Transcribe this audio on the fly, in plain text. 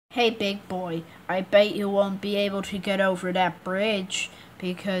Hey, big boy, I bet you won't be able to get over that bridge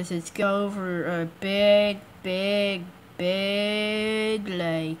because it's over a big, big, big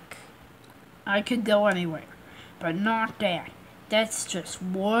lake. I could go anywhere, but not that. That's just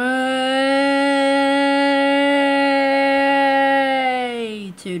way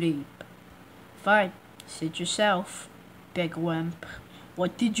too deep. Fine, suit yourself, big wimp.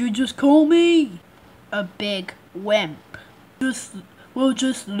 What did you just call me? A big wimp.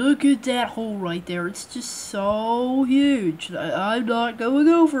 Just look at that hole right there. It's just so huge that I'm not going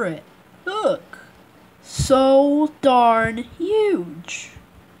over it. Look. So darn huge.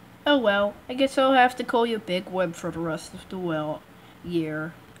 Oh well, I guess I'll have to call you Big Wimp for the rest of the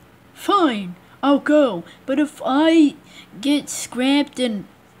year. Fine, I'll go. But if I get scrapped if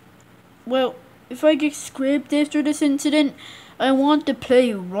I get scrapped after this incident, I want to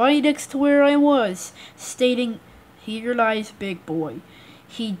play right next to where I was, stating, "Here lies Big Boy.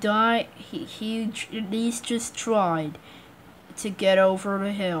 He died. He at least just tried to get over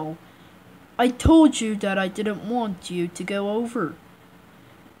the hill. I told you that I didn't want you to go over."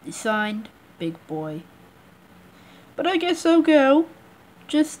 Signed, Big Boy. But I guess I'll go,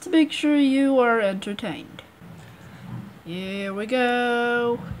 just to make sure you are entertained. Here we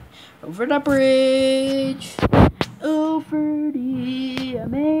go. Over the bridge. Over the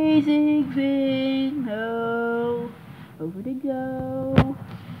amazing thing. Oh, over to go.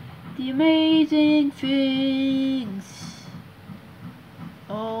 The amazing things.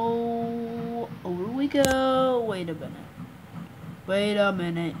 Oh, over we go. Wait a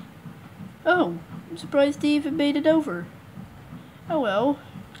minute. Oh, I'm surprised he even made it over. Oh well,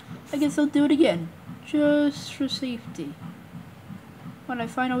 I guess I'll do it again, just for safety, when I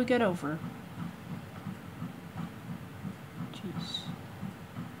finally get over. Jeez,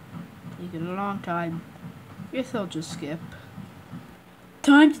 taking a long time. Guess I'll just skip.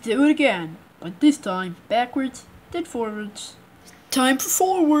 Time to do it again, but this time backwards, then forwards. Time for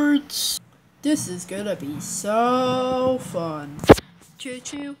forwards. This is gonna be so fun. Choo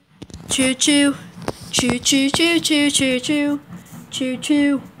choo, choo choo, choo choo choo choo choo choo, choo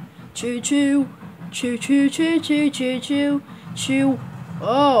choo, choo choo, choo choo choo choo choo choo, choo.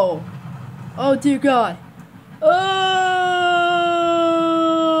 Oh dear God. Oh!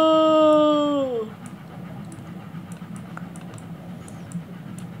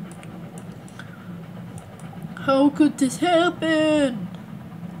 How could this happen?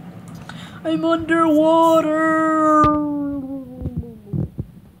 I'm underwater.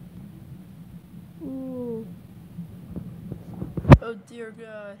 Oh dear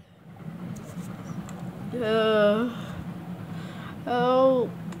God. Oh,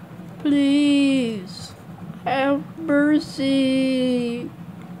 please have mercy.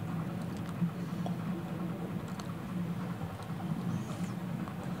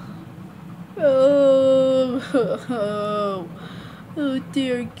 Oh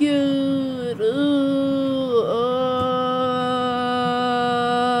dear God.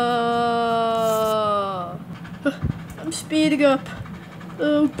 I'm speeding up.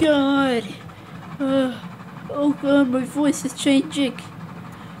 Oh God. Oh God, my voice is changing.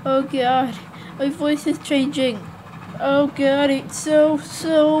 Oh God, my voice is changing. Oh God, it's so,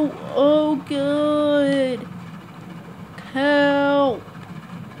 oh God. Help.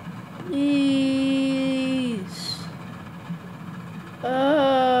 Please.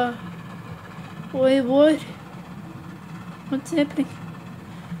 Wait, what? What's happening?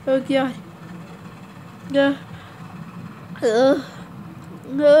 Oh God. Uh, uh,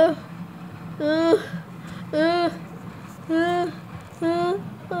 uh, uh, uh, uh,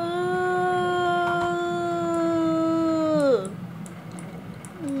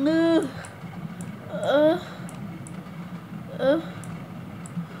 uh,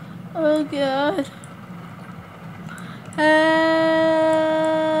 oh God. Help!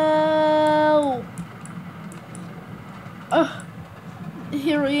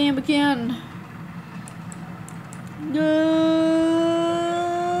 Here I am again.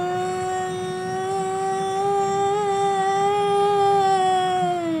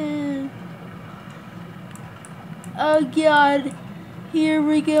 Oh God, here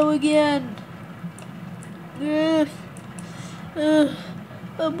we go again.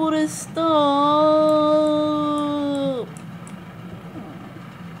 I'm gonna stop.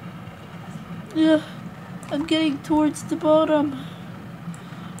 I'm getting towards the bottom.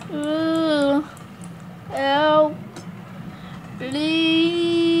 Help, please.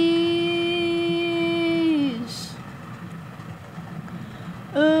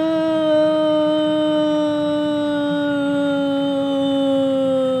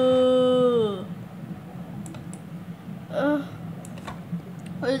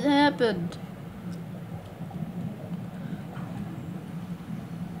 What happened?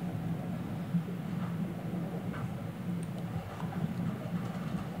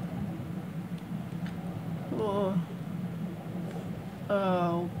 Oh.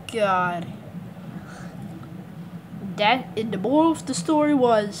 Oh God. The moral of the story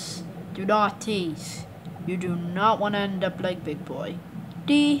was, do not tease. You do not want to end up like Big Boy.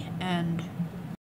 The end.